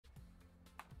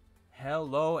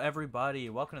Hello everybody,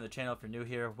 welcome to the channel if you're new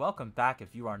here, welcome back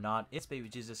if you are not. It's Baby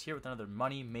Jesus here with another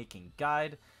money making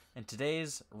guide, and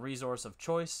today's resource of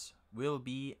choice will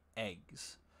be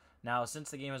eggs. Now since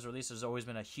the game was released, there's always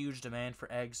been a huge demand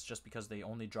for eggs just because they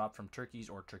only drop from turkeys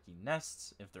or turkey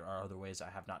nests. If there are other ways, I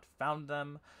have not found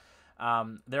them.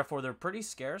 Therefore, they're pretty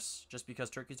scarce just because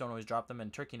turkeys don't always drop them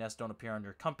and turkey nests don't appear on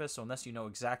your compass. So unless you know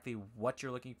exactly what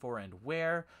you're looking for and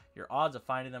where, your odds of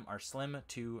finding them are slim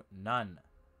to none.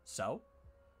 So,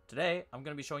 today I'm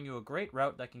going to be showing you a great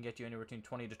route that can get you anywhere between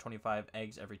 20 to 25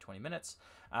 eggs every 20 minutes,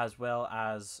 as well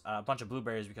as a bunch of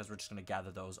blueberries because we're just going to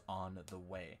gather those on the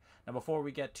way. Now, before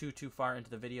we get too far into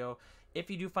the video,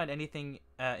 if you do find anything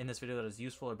in this video that is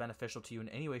useful or beneficial to you in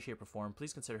any way, shape, or form,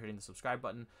 please consider hitting the subscribe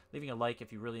button, leaving a like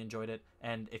if you really enjoyed it,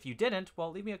 and if you didn't,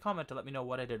 well, leave me a comment to let me know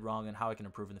what I did wrong and how I can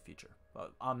improve in the future.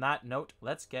 But on that note,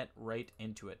 let's get right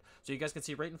into it. So you guys can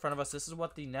see right in front of us, this is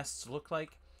what the nests look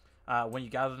like. When you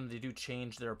gather them, they do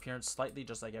change their appearance slightly,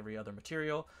 just like every other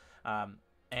material.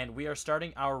 And we are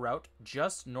starting our route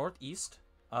just northeast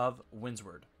of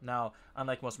Windsward. Now,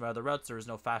 unlike most of my other routes, there is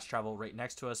no fast travel right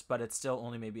next to us, but it's still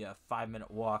only maybe a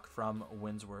 5-minute walk from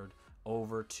Windsward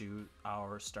over to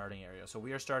our starting area. So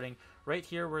we are starting right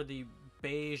here where the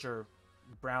beige or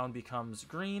brown becomes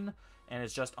green, and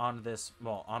it's just on this,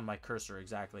 well, on my cursor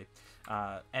exactly,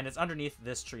 and it's underneath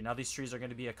this tree. Now these trees are going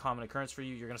to be a common occurrence for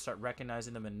you. You're going to start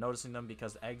recognizing them and noticing them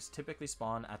because the eggs typically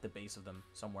spawn at the base of them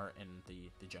somewhere in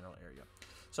the general area.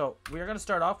 So we are going to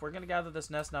start off, we're going to gather this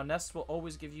nest. Now nests will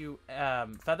always give you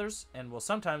feathers and will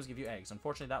sometimes give you eggs.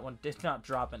 Unfortunately, that one did not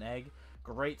drop an egg.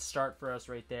 Great start for us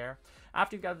right there.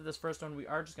 After you've gathered this first one, we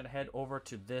are just going to head over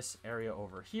to this area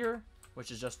over here, which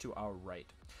is just to our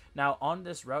right. Now on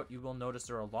this route, you will notice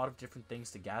there are a lot of different things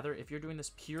to gather. If you're doing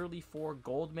this purely for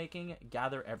gold making,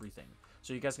 gather everything.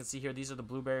 So you guys can see here, these are the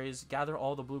blueberries. Gather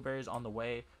all the blueberries on the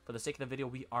way. For the sake of the video,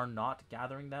 we are not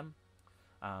gathering them.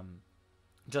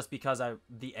 Just because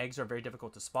the eggs are very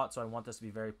difficult to spot, so I want this to be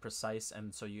very precise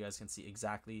and so you guys can see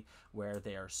exactly where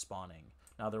they are spawning.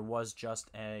 Now there was just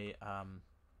a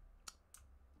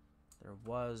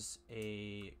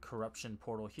corruption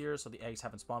portal here, so the eggs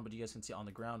haven't spawned, but you guys can see on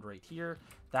the ground right here,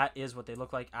 that is what they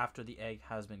look like after the egg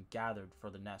has been gathered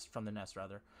from the nest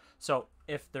rather. So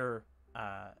if there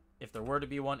were to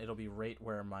be one, it'll be right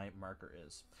where my marker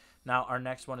is. Now our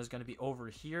next one is going to be over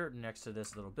here next to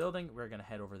this little building. We're going to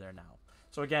head over there now.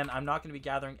 So again, I'm not going to be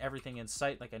gathering everything in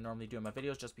sight like I normally do in my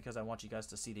videos, just because I want you guys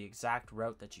to see the exact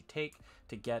route that you take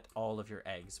to get all of your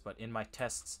eggs. But in my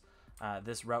tests,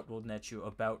 this route will net you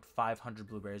about 500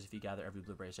 blueberries if you gather every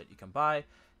blueberries that you can buy.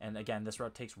 And again, this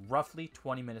route takes roughly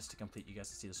 20 minutes to complete. You guys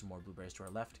can see there's some more blueberries to our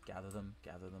left. Gather them,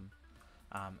 gather them.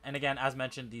 And again, as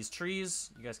mentioned, these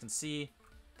trees, you guys can see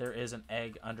there is an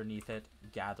egg underneath it.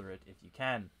 Gather it if you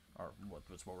can, or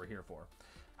that's what we're here for.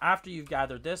 After you've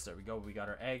gathered this, there we go, we got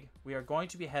our egg. We are going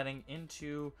to be heading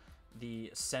into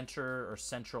the center or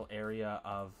central area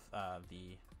of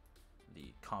the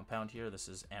compound here. This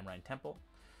is Amrine Temple.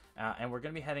 And we're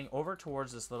going to be heading over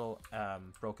towards this little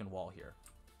broken wall here.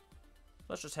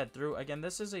 Let's just head through. Again,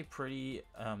 this is a pretty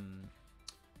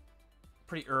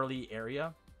early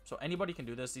area, so anybody can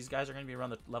do this. These guys are going to be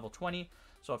around the level 20,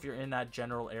 so if you're in that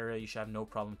general area, you should have no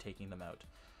problem taking them out.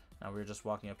 Now we're just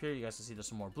walking up here. You guys can see there's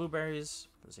some more blueberries.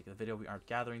 For the sake of the video, we aren't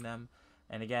gathering them.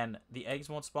 And again, the eggs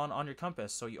won't spawn on your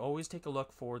compass, so you always take a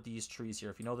look for these trees here.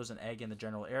 If you know there's an egg in the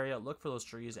general area, look for those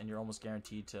trees, and you're almost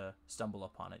guaranteed to stumble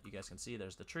upon it. You guys can see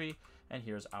there's the tree, and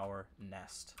here's our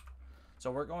nest. So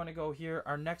we're going to go here.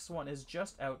 Our next one is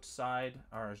just outside,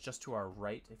 or just to our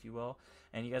right, if you will.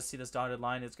 And you guys see this dotted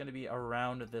line. It's going to be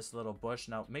around this little bush.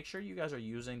 Now, make sure you guys are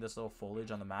using this little foliage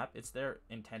on the map. It's there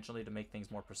intentionally to make things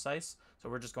more precise. So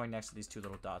we're just going next to these two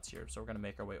little dots here. So we're going to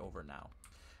make our way over now.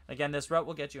 Again, this route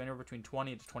will get you anywhere between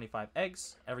 20 to 25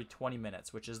 eggs every 20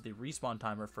 minutes, which is the respawn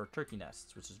timer for turkey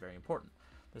nests, which is very important.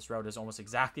 This route is almost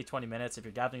exactly 20 minutes. If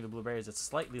you're gathering the blueberries, it's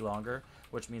slightly longer,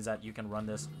 which means that you can run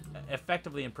this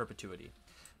effectively in perpetuity.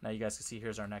 Now you guys can see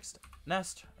here's our next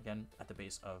nest, again, at the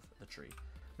base of the tree.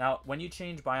 Now, when you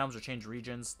change biomes or change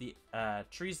regions, the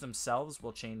trees themselves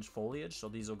will change foliage. So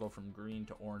these will go from green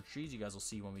to orange trees. You guys will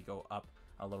see when we go up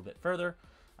a little bit further.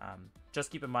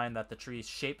 Just keep in mind that the tree's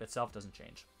shape itself doesn't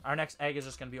change. Our next egg is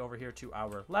just going to be over here to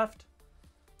our left.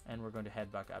 And we're going to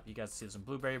head back up. You guys see some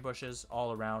blueberry bushes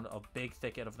all around, a big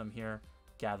thicket of them here.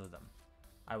 Gather them.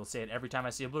 I will say it every time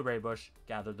I see a blueberry bush,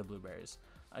 gather the blueberries.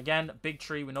 Again, big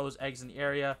tree, we know there's eggs in the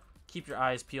area. Keep your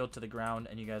eyes peeled to the ground,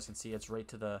 and you guys can see it's right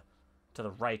to the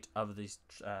right of the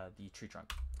tree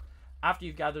trunk. After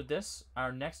you've gathered this,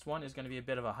 our next one is going to be a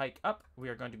bit of a hike up. We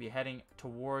are going to be heading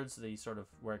towards the sort of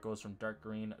where it goes from dark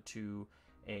green to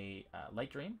a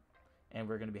light green. And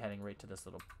we're going to be heading right to this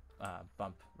little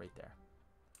bump right there.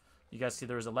 You guys see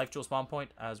there is a life jewel spawn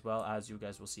point, as well as you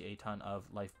guys will see a ton of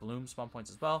life bloom spawn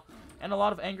points as well. And a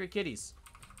lot of angry kitties.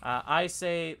 I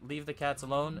say leave the cats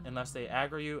alone unless they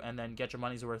aggro you, and then get your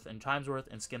money's worth and time's worth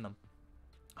and skin them.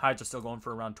 Hides are still going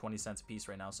for around 20 cents a piece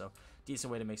right now, so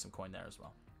decent way to make some coin there as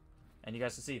well. And you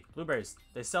guys can see, blueberries.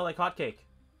 They sell like hotcake.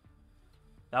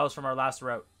 That was from our last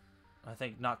route. I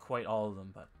think not quite all of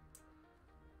them, but...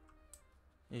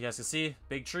 You guys can see,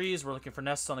 big trees. We're looking for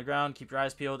nests on the ground. Keep your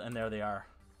eyes peeled, and there they are.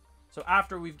 So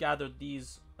after we've gathered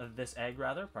this egg,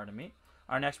 pardon me,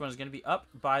 our next one is going to be up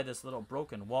by this little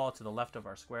broken wall to the left of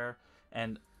our square,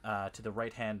 and to the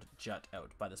right-hand jut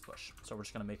out by this bush. So we're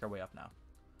just going to make our way up now.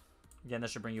 Again,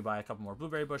 this should bring you by a couple more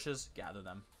blueberry bushes. Gather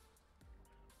them.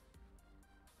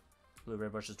 Blueberry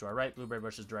bushes to our right. Blueberry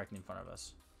bushes directly in front of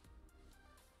us.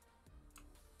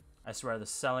 I swear the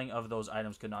selling of those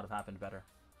items could not have happened better.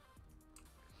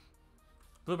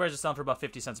 Blueberries are selling for about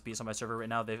 50 cents a piece on my server right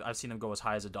now. I've seen them go as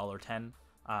high as $1.10.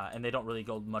 And they don't really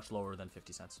go much lower than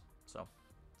 50 cents. So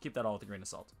keep that all with a grain of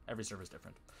salt. Every server is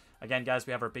different. Again, guys,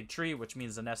 we have our big tree, which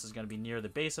means the nest is going to be near the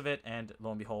base of it. And lo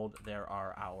and behold, there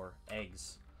are our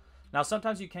eggs. Now,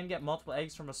 sometimes you can get multiple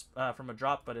eggs from a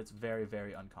drop, but it's very,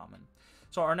 very uncommon.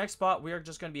 So our next spot, we are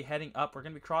just going to be heading up. We're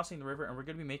going to be crossing the river, and we're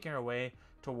going to be making our way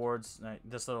towards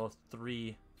this little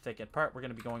 3 thicket part. We're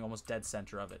going to be going almost dead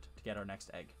center of it to get our next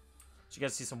egg. So you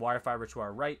guys see some wire fiber to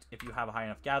our right. If you have a high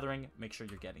enough gathering, make sure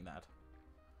you're getting that.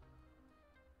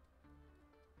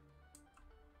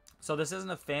 So this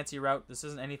isn't a fancy route. This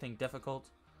isn't anything difficult.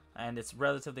 And it's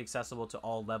relatively accessible to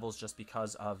all levels just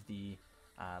because of the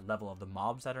level of the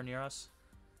mobs that are near us.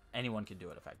 Anyone can do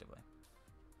it effectively.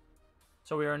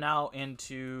 So we are now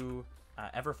into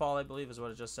Everfall, I believe is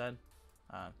what it just said.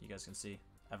 You guys can see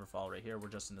Everfall right here. We're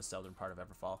just in the southern part of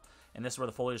Everfall. And this is where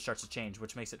the foliage starts to change,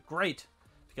 which makes it great.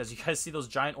 Because you guys see those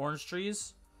giant orange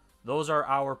trees? Those are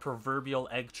our proverbial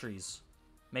egg trees.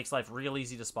 Makes life real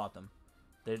easy to spot them.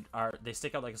 They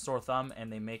stick out like a sore thumb,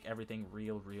 and they make everything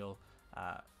real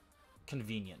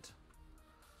convenient.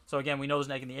 So again, we know there's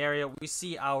an egg in the area. We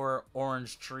see our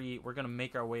orange tree. We're going to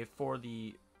make our way for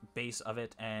the base of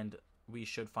it, and we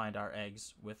should find our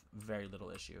eggs with very little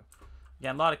issue.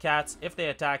 Again, a lot of cats. If they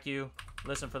attack you,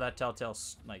 listen for that telltale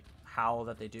howl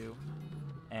that they do.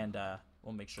 And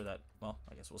we'll make sure that, well,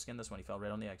 I guess we'll skin this one. He fell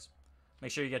right on the eggs.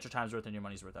 Make sure you get your time's worth and your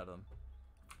money's worth out of them.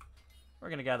 We're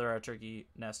going to gather our turkey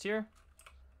nest here.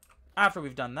 After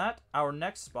we've done that, our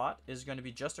next spot is going to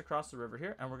be just across the river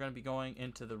here, and we're going to be going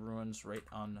into the ruins right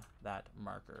on that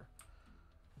marker.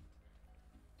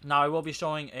 Now, I will be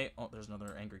showing a... Oh, there's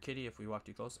another angry kitty if we walk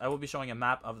too close. I will be showing a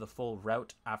map of the full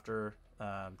route after,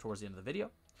 towards the end of the video.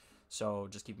 So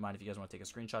just keep in mind if you guys want to take a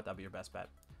screenshot, that'll be your best bet.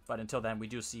 But until then, we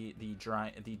do see the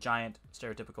giant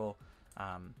stereotypical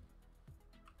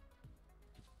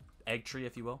egg tree,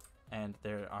 if you will. And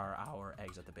there are our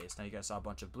eggs at the base. Now, you guys saw a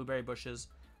bunch of blueberry bushes.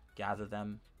 Gather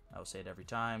them. I will say it every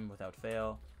time without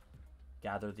fail.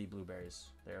 Gather the blueberries.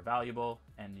 They are valuable,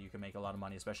 and you can make a lot of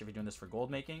money, especially if you're doing this for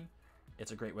gold making.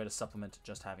 It's a great way to supplement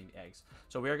just having the eggs.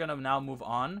 So we are going to now move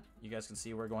on. You guys can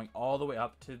see we're going all the way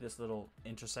up to this little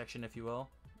intersection, if you will.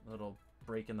 A little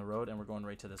break in the road, and we're going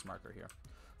right to this marker here.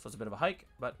 So it's a bit of a hike,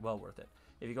 but well worth it.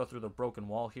 If you go through the broken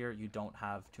wall here, you don't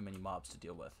have too many mobs to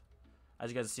deal with. As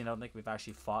you guys have seen, I don't think we've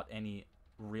actually fought any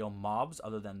real mobs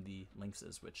other than the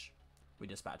lynxes, which we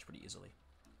dispatch pretty easily.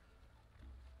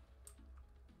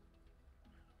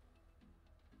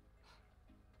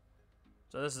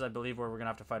 So this is, I believe, where we're going to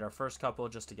have to fight our first couple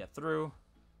just to get through.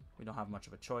 We don't have much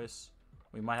of a choice.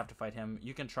 We might have to fight him.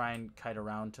 You can try and kite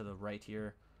around to the right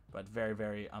here, but very,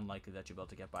 very unlikely that you'll be able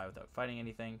to get by without fighting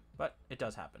anything. But it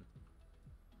does happen.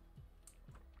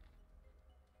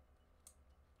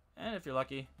 And if you're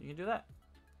lucky, you can do that.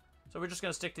 So we're just going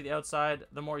to stick to the outside.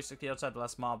 The more you stick to the outside, the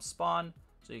less mobs spawn.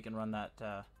 So you can run that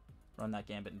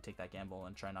gambit and take that gamble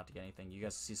and try not to get anything. You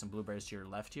guys see some blueberries to your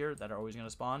left here that are always going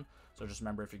to spawn. So just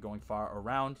remember, if you're going far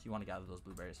around, you want to gather those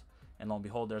blueberries. And lo and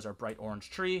behold, there's our bright orange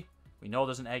tree. We know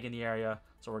there's an egg in the area,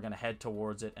 so we're going to head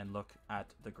towards it and look at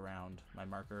the ground. My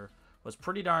marker was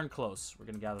pretty darn close. We're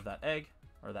going to gather that egg,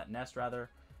 or that nest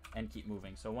rather, and keep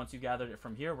moving. So once you've gathered it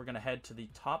from here, we're going to head to the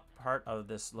top part of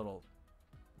this little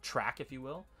track, if you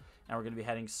will. And we're going to be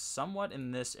heading somewhat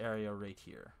in this area right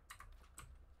here.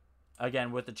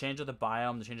 Again, with the change of the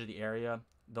biome, the change of the area,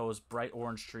 those bright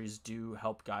orange trees do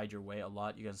help guide your way a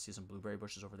lot. You guys see some blueberry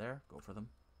bushes over there. Go for them.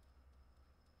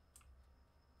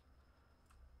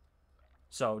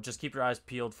 So just keep your eyes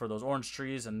peeled for those orange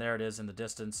trees, and there it is in the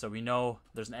distance. So we know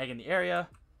there's an egg in the area,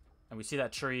 and we see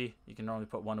that tree. You can normally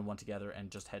put one and one together and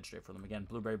just head straight for them. Again,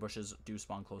 blueberry bushes do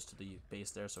spawn close to the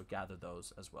base there, so gather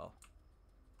those as well.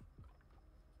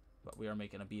 but we are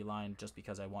making a beeline just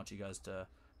because I want you guys to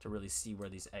really see where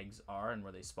these eggs are and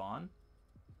where they spawn.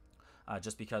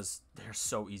 Just because they're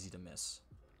so easy to miss.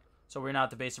 So we're now at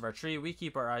the base of our tree. We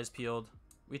keep our eyes peeled.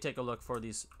 We take a look for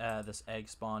these this egg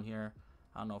spawn here.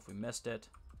 I don't know if we missed it,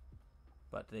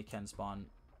 but they can spawn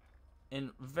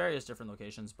in various different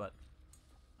locations, but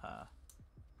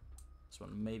this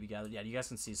one may be gathered. Yeah, you guys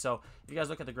can see. So if you guys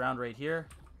look at the ground right here,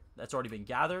 that's already been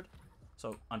gathered.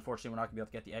 So unfortunately, we're not going to be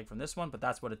able to get the egg from this one, but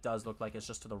that's what it does look like. It's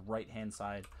just to the right-hand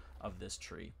side of this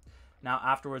tree. Now,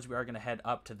 afterwards, we are going to head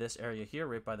up to this area here,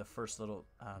 right by the first little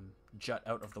jut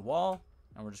out of the wall,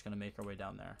 and we're just going to make our way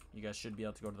down there. You guys should be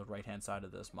able to go to the right-hand side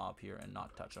of this mob here and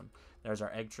not touch them. There's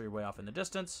our egg tree way off in the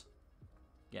distance.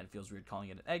 Again, it feels weird calling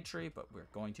it an egg tree, but we're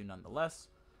going to nonetheless.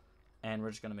 And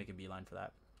we're just going to make a beeline for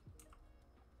that.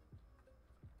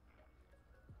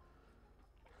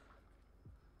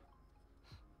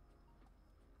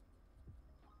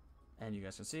 And you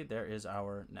guys can see there is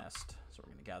our nest. So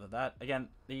we're going to gather that. Again,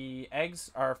 the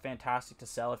eggs are fantastic to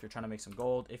sell if you're trying to make some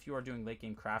gold. If you are doing late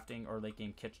game crafting or late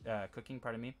game cooking,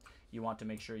 pardon me, you want to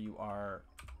make sure you are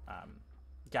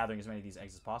gathering as many of these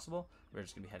eggs as possible. We're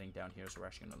just going to be heading down here, so we're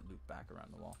actually going to loop back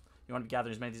around the wall. You want to be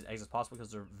gathering as many of these eggs as possible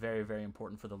because they're very, very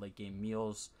important for the late game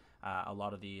meals. A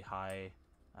lot of the high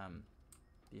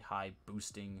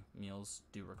boosting meals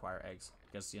do require eggs.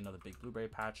 You guys see another big blueberry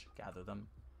patch. Gather them.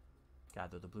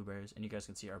 Gather the blueberries, and you guys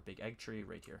can see our big egg tree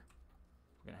right here.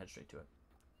 We're gonna head straight to it.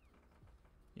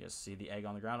 You guys see the egg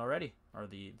on the ground already, or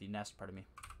the nest, pardon me.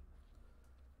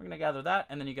 We're gonna gather that,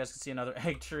 and then you guys can see another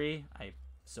egg tree. I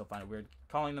still find it weird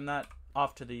calling them that.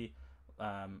 Off to the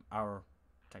our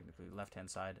technically left-hand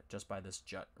side, just by this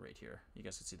jut right here. You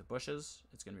guys can see the bushes.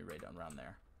 It's gonna be right down around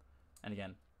there. And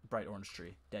again, bright orange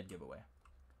tree, dead giveaway.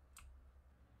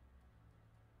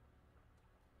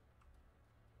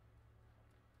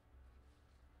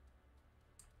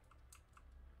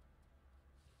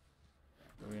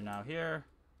 We're now here,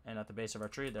 and at the base of our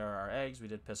tree, there are our eggs. We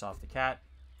did piss off the cat.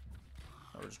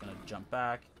 So we're just gonna jump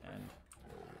back and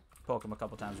poke him a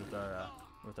couple times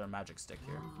with our magic stick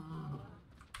here.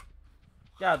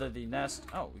 Gather the nest.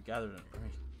 Oh, we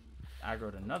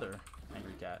aggroed another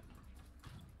angry cat.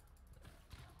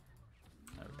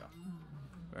 There we go.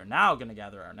 We're now gonna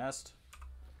gather our nest,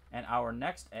 and our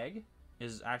next egg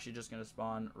is actually just gonna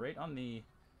spawn right on the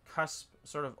cusp,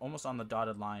 sort of almost on the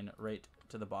dotted line, right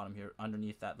to the bottom here,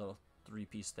 underneath that little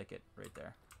 3-piece thicket right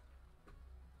there.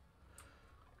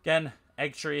 Again,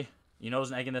 egg tree. You know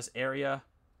there's an egg in this area.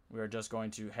 We are just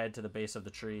going to head to the base of the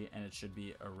tree, and it should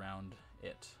be around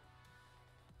it.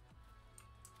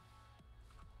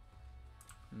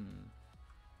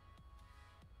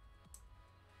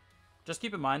 Just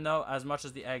keep in mind, though, as much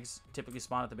as the eggs typically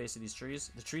spawn at the base of these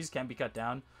trees, the trees can be cut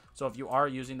down. So if you are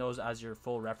using those as your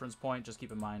full reference point, just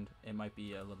keep in mind it might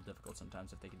be a little difficult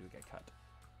sometimes if they do get cut.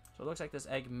 So it looks like this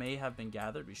egg may have been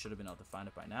gathered. We should have been able to find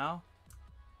it by now.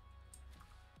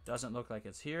 Doesn't look like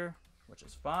it's here, which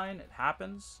is fine. It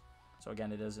happens. So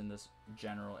again, it is in this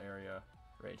general area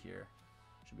right here.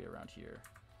 Should be around here.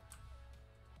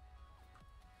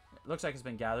 It looks like it's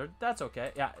been gathered. That's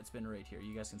okay. Yeah, it's been right here.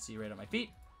 You guys can see right at my feet.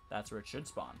 That's where it should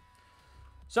spawn.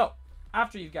 So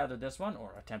after you've gathered this one,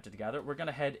 or attempted to gather it, we're going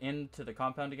to head into the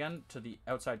compound again to the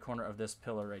outside corner of this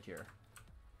pillar right here.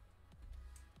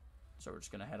 So we're just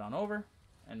going to head on over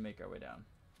and make our way down.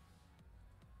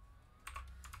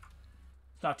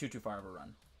 It's not too far of a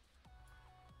run.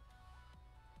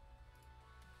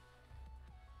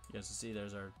 You guys can see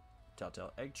there's our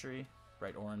telltale egg tree.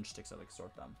 Bright orange, sticks out like a sore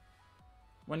thumb.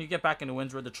 When you get back into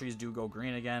Windsor, the trees do go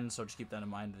green again, so just keep that in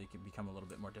mind. They can become a little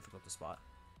bit more difficult to spot.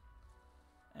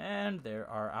 And there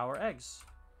are our eggs.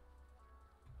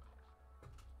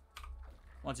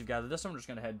 Once you've gathered this one, we're just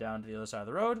going to head down to the other side of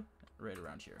the road, right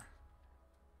around here.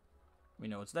 We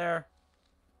know it's there.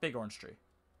 Big orange tree.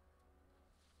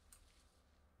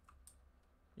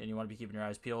 And you want to be keeping your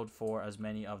eyes peeled for as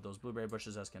many of those blueberry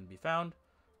bushes as can be found.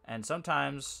 And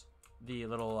sometimes the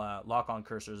little lock-on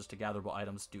cursors to gatherable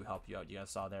items do help you out. You guys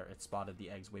saw there, it spotted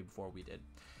the eggs way before we did.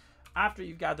 After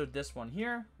you've gathered this one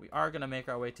here, we are going to make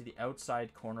our way to the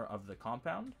outside corner of the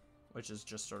compound, which is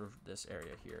just sort of this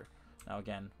area here. Now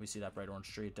again, we see that bright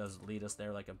orange tree. It does lead us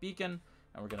there like a beacon,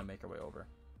 and we're going to make our way over.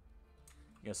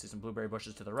 You guys see some blueberry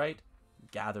bushes to the right.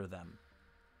 Gather them.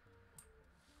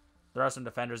 There are some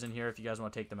defenders in here if you guys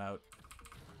want to take them out.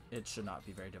 It should not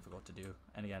be very difficult to do.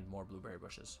 And again, more blueberry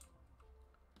bushes.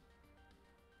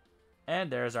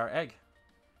 And there's our egg.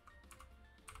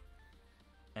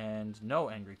 And no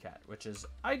angry cat, which is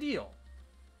ideal.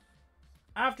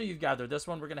 After you've gathered this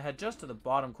one, we're going to head just to the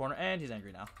bottom corner. And he's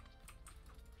angry now.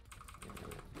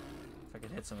 If I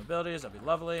could hit some abilities, that'd be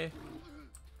lovely.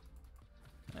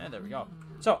 And there we go.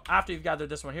 So after you've gathered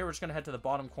this one here, we're just going to head to the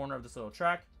bottom corner of this little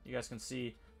track. You guys can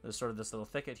see there's sort of this little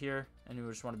thicket here, and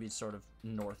we just want to be sort of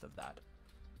north of that.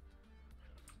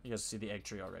 You guys see the egg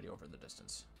tree already over in the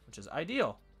distance, which is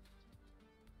ideal.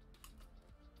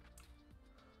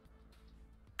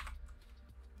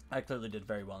 I clearly did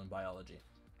very well in biology.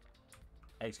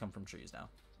 Eggs come from trees now.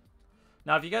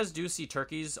 Now, if you guys do see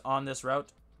turkeys on this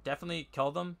route, definitely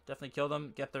kill them. Definitely kill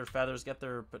them. Get their feathers, get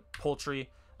their poultry.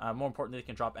 More importantly, they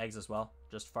can drop eggs as well.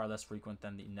 Just far less frequent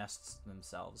than the nests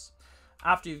themselves.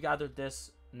 After you've gathered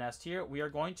this nest here, we are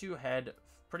going to head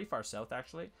pretty far south,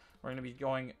 actually. We're going to be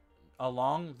going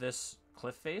along this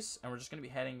cliff face, and we're just going to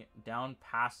be heading down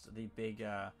past the big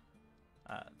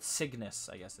Cygnus,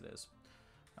 I guess it is.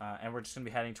 And we're just going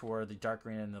to be heading to where the dark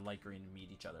green and the light green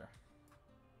meet each other.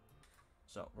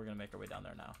 So we're going to make our way down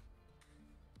there now.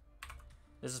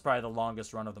 This is probably the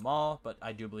longest run of them all, but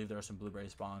I do believe there are some blueberry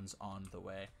spawns on the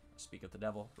way. Speak of the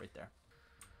devil, right there.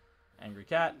 Angry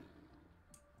cat.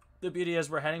 The beauty is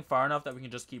we're heading far enough that we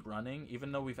can just keep running.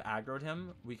 Even though we've aggroed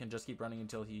him, we can just keep running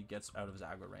until he gets out of his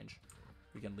aggro range.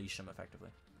 We can leash him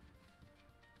effectively.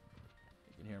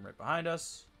 You can hear him right behind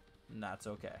us, and that's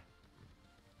okay.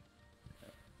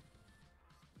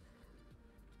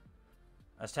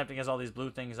 As tempting as all these blue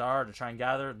things are to try and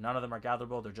gather, none of them are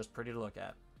gatherable. They're just pretty to look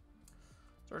at.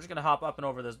 So we're just going to hop up and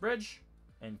over this bridge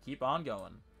and keep on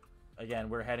going. Again,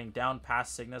 we're heading down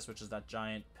past Cygnus, which is that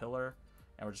giant pillar.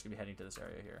 And we're just going to be heading to this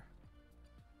area here.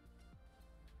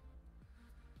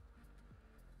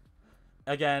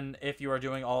 Again, if you are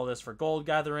doing all this for gold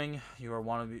gathering, you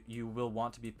will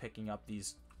want to be picking up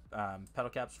these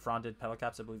petal caps, fronded petal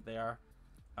caps, I believe they are.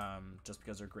 Just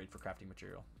because they're great for crafting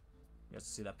material. You guys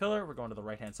can see that pillar. We're going to the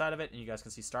right-hand side of it, and you guys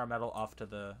can see star metal off to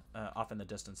the off in the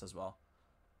distance as well.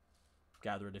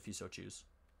 Gather it if you so choose.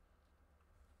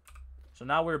 So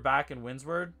now we're back in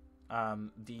Windsward.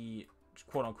 The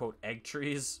quote-unquote egg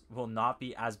trees will not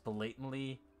be as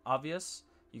blatantly obvious.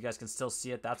 You guys can still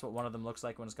see it. That's what one of them looks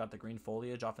like when it's got the green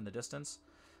foliage off in the distance.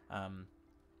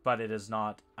 But it is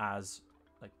not as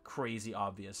like crazy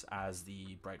obvious as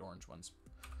the bright orange ones.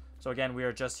 So again, we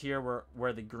are just here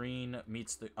where the green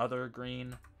meets the other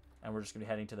green, and we're just going to be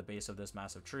heading to the base of this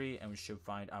massive tree, and we should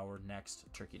find our next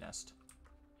turkey nest.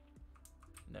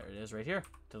 And there it is right here,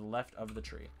 to the left of the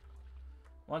tree.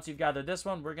 Once you've gathered this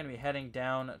one, we're going to be heading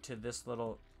down to this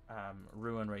little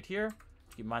ruin right here.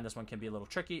 Keep in mind, this one can be a little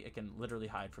tricky. It can literally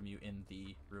hide from you in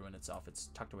the ruin itself.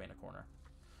 It's tucked away in a corner.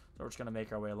 So we're just going to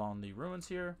make our way along the ruins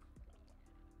here.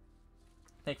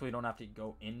 Thankfully, we don't have to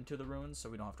go into the ruins, so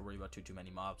we don't have to worry about too many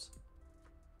mobs.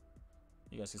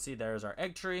 You guys can see there's our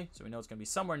egg tree, so we know it's going to be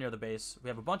somewhere near the base. We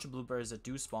have a bunch of blueberries that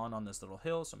do spawn on this little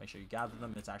hill, so make sure you gather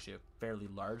them. It's actually a fairly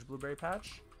large blueberry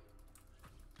patch.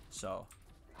 So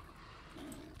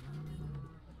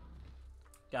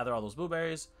gather all those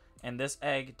blueberries, and this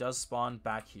egg does spawn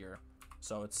back here.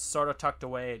 So it's sort of tucked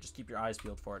away. Just keep your eyes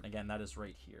peeled for it. And again, that is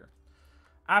right here.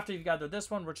 After you've gathered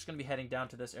this one, we're just going to be heading down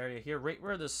to this area here. Right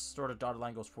where this sort of dotted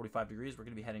line goes 45 degrees, we're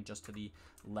going to be heading just to the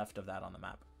left of that on the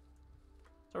map.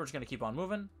 So we're just going to keep on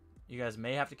moving. You guys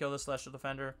may have to kill this Celestial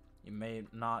Defender. You may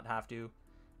not have to.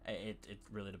 It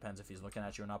really depends if he's looking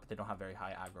at you or not, but they don't have very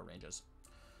high aggro ranges.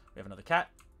 We have another cat.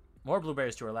 More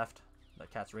blueberries to our left.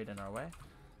 That cat's right in our way.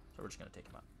 So we're just going to take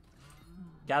him out.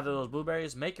 Gather those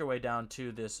blueberries. Make your way down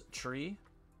to this tree.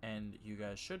 And you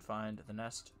guys should find the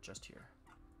nest just here.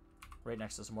 Right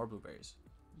next to some more blueberries.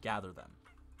 Gather them.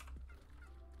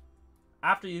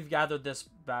 After you've gathered this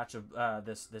batch of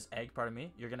this egg, pardon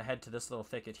me, you're gonna head to this little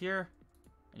thicket here,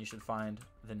 and you should find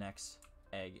the next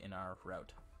egg in our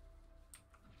route.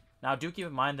 Now, do keep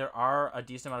in mind there are a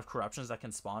decent amount of corruptions that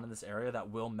can spawn in this area that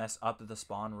will mess up the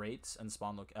spawn rates and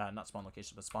not spawn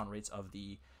locations, but spawn rates of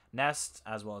the nest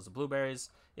as well as the blueberries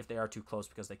if they are too close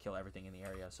because they kill everything in the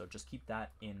area. So just keep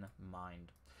that in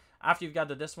mind. After you've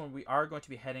gathered this one, we are going to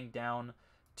be heading down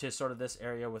to sort of this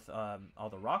area with all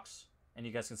the rocks. And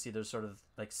you guys can see there's sort of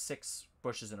like 6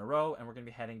 bushes in a row. And we're going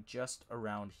to be heading just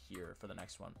around here for the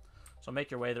next one. So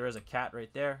make your way. There is a cat right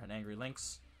there, an angry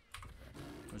lynx,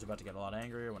 who's about to get a lot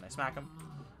angrier when I smack him.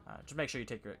 Just make sure you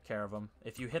take care of them.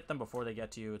 If you hit them before they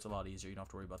get to you, it's a lot easier. You don't have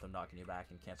to worry about them knocking you back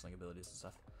and canceling abilities and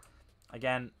stuff.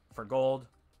 Again, for gold,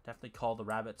 definitely call the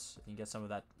rabbits. If you can get some of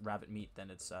that rabbit meat,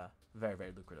 then it's very,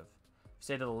 very lucrative.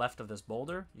 Stay to the left of this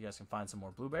boulder. You guys can find some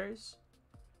more blueberries.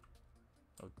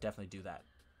 So definitely do that.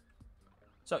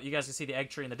 So you guys can see the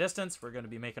egg tree in the distance. We're going to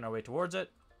be making our way towards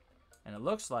it. And it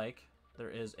looks like there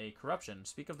is a corruption,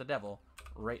 speak of the devil,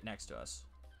 right next to us.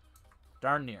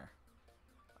 Darn near.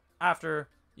 After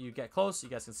you get close, you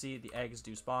guys can see the eggs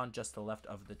do spawn just to the left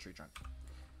of the tree trunk.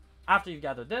 After you've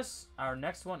gathered this, our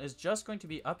next one is just going to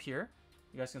be up here.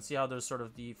 You guys can see how there's sort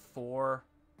of the 4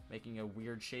 making a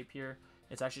weird shape here.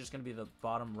 It's actually just going to be the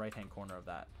bottom right-hand corner of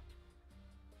that.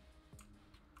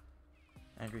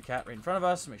 Angry cat right in front of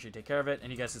us. Make sure you take care of it.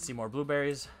 And you guys can see more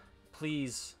blueberries.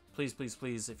 Please, please, please,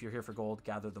 please, if you're here for gold,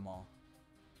 gather them all.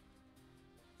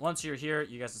 Once you're here,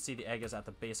 you guys can see the egg is at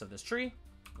the base of this tree.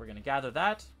 We're going to gather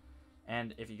that.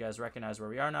 And if you guys recognize where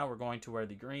we are now, we're going to where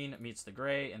the green meets the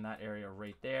gray in that area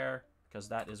right there, because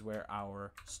that is where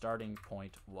our starting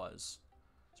point was.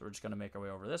 So we're just going to make our way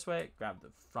over this way, grab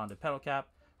the fronded petal cap.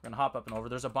 We're going to hop up and over.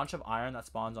 There's a bunch of iron that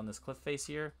spawns on this cliff face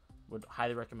here. Would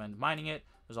highly recommend mining it.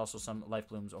 There's also some life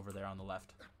blooms over there on the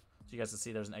left. So you guys can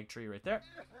see there's an egg tree right there.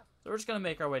 So we're just going to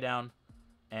make our way down,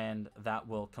 and that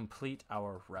will complete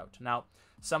our route. Now,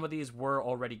 some of these were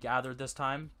already gathered this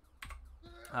time,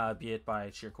 be it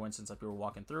by sheer coincidence like we were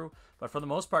walking through. But for the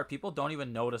most part, people don't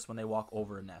even notice when they walk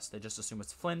over a nest. They just assume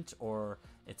it's flint or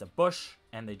it's a bush,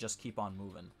 and they just keep on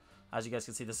moving. As you guys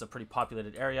can see, this is a pretty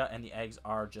populated area, and the eggs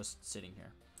are just sitting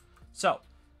here. So,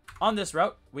 on this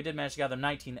route, we did manage to gather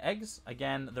 19 eggs.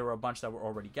 Again, there were a bunch that were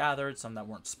already gathered, some that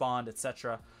weren't spawned,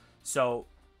 etc. So,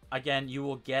 again, you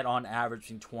will get on average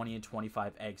between 20 and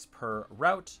 25 eggs per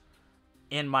route.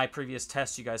 In my previous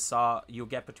test, you guys saw you'll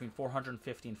get between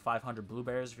 450 and 500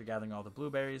 blueberries if you're gathering all the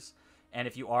blueberries. And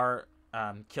if you are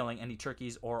killing any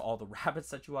turkeys or all the rabbits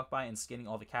that you walk by and skinning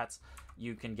all the cats,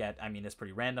 you can get, I mean, it's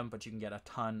pretty random, but you can get a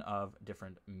ton of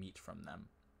different meat from them.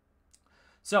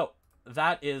 So,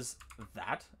 that is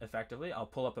that, effectively. I'll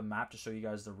pull up a map to show you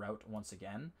guys the route once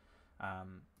again.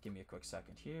 Give me a quick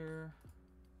second here.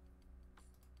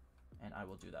 And I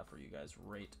will do that for you guys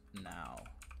right now.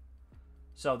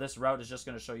 So this route is just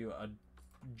going to show you a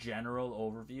general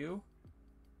overview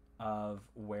of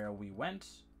where we went.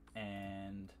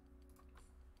 And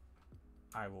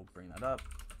I will bring that up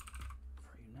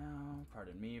for you now.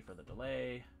 Pardon me for the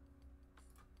delay.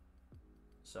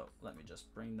 So let me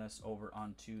just bring this over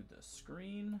onto the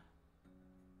screen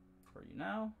for you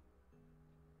now.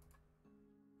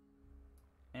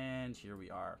 And here we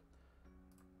are.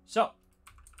 So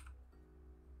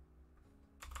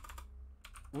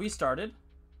we started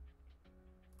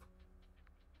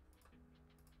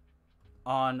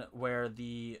on where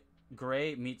the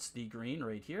gray meets the green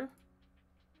right here.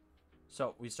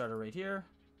 So we started right here.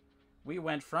 We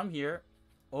went from here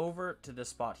over to this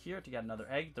spot here to get another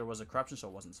egg. There was a corruption, so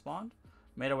it wasn't spawned.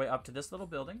 Made our way up to this little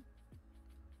building.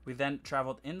 We then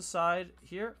traveled inside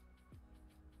here.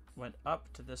 Went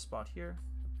up to this spot here.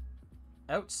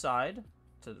 Outside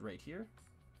to right here.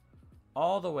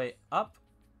 All the way up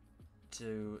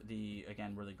to the,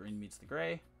 again, where the green meets the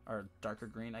gray. Or darker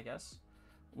green, I guess.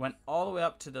 Went all the way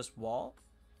up to this wall.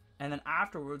 And then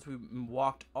afterwards, we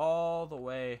walked all the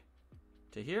way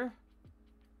to here.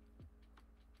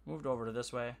 Moved over to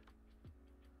this way.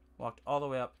 Walked all the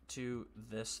way up to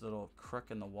this little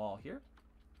crook in the wall here.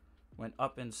 Went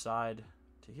up inside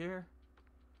to here.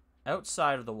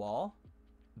 Outside of the wall.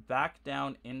 Back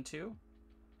down into.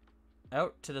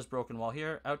 Out to this broken wall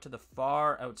here. Out to the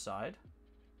far outside.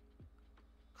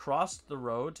 Crossed the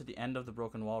road to the end of the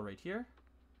broken wall right here.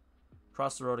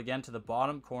 Crossed the road again to the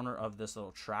bottom corner of this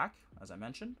little track, as I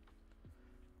mentioned.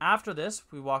 After this,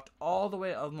 we walked all the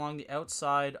way along the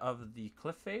outside of the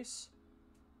cliff face,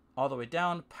 all the way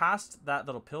down past that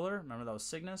little pillar, remember that was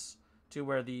Cygnus, to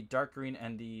where the dark green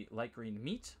and the light green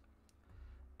meet.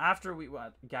 After we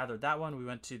gathered that one, we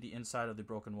went to the inside of the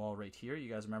broken wall right here. You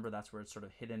guys remember that's where it's sort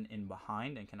of hidden in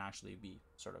behind and can actually be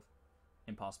sort of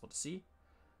impossible to see.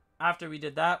 After we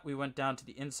did that, we went down to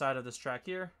the inside of this track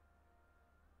here,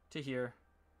 to here,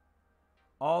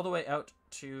 all the way out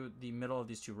to the middle of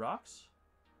these two rocks,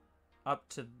 up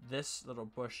to this little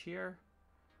bush here,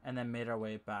 and then made our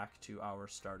way back to our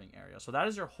starting area. So that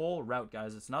is your whole route,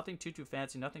 guys. It's nothing too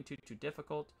fancy, nothing too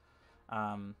difficult.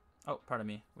 Oh, pardon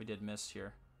me, we did miss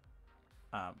here.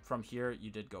 From here, you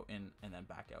did go in and then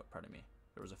back out. Pardon me.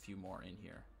 There was a few more in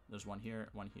here. There's one here,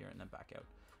 and then back out,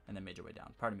 and then made your way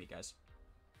down. Pardon me, guys.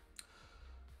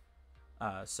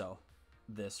 So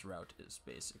this route is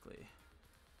basically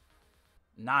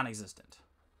non-existent.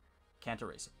 Can't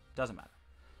erase it. Doesn't matter.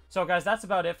 So guys, that's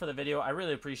about it for the video. I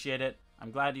really appreciate it.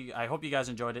 I hope you guys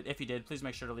enjoyed it. If you did, please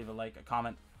make sure to leave a like, a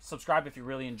comment, subscribe if you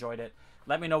really enjoyed it.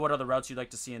 Let me know what other routes you'd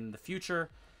like to see in the future.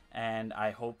 And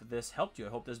I hope this helped you. I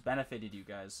hope this benefited you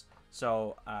guys.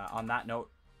 So on that note,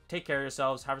 take care of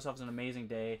yourselves. Have yourselves an amazing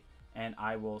day. And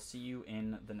I will see you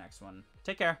in the next one.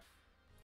 Take care.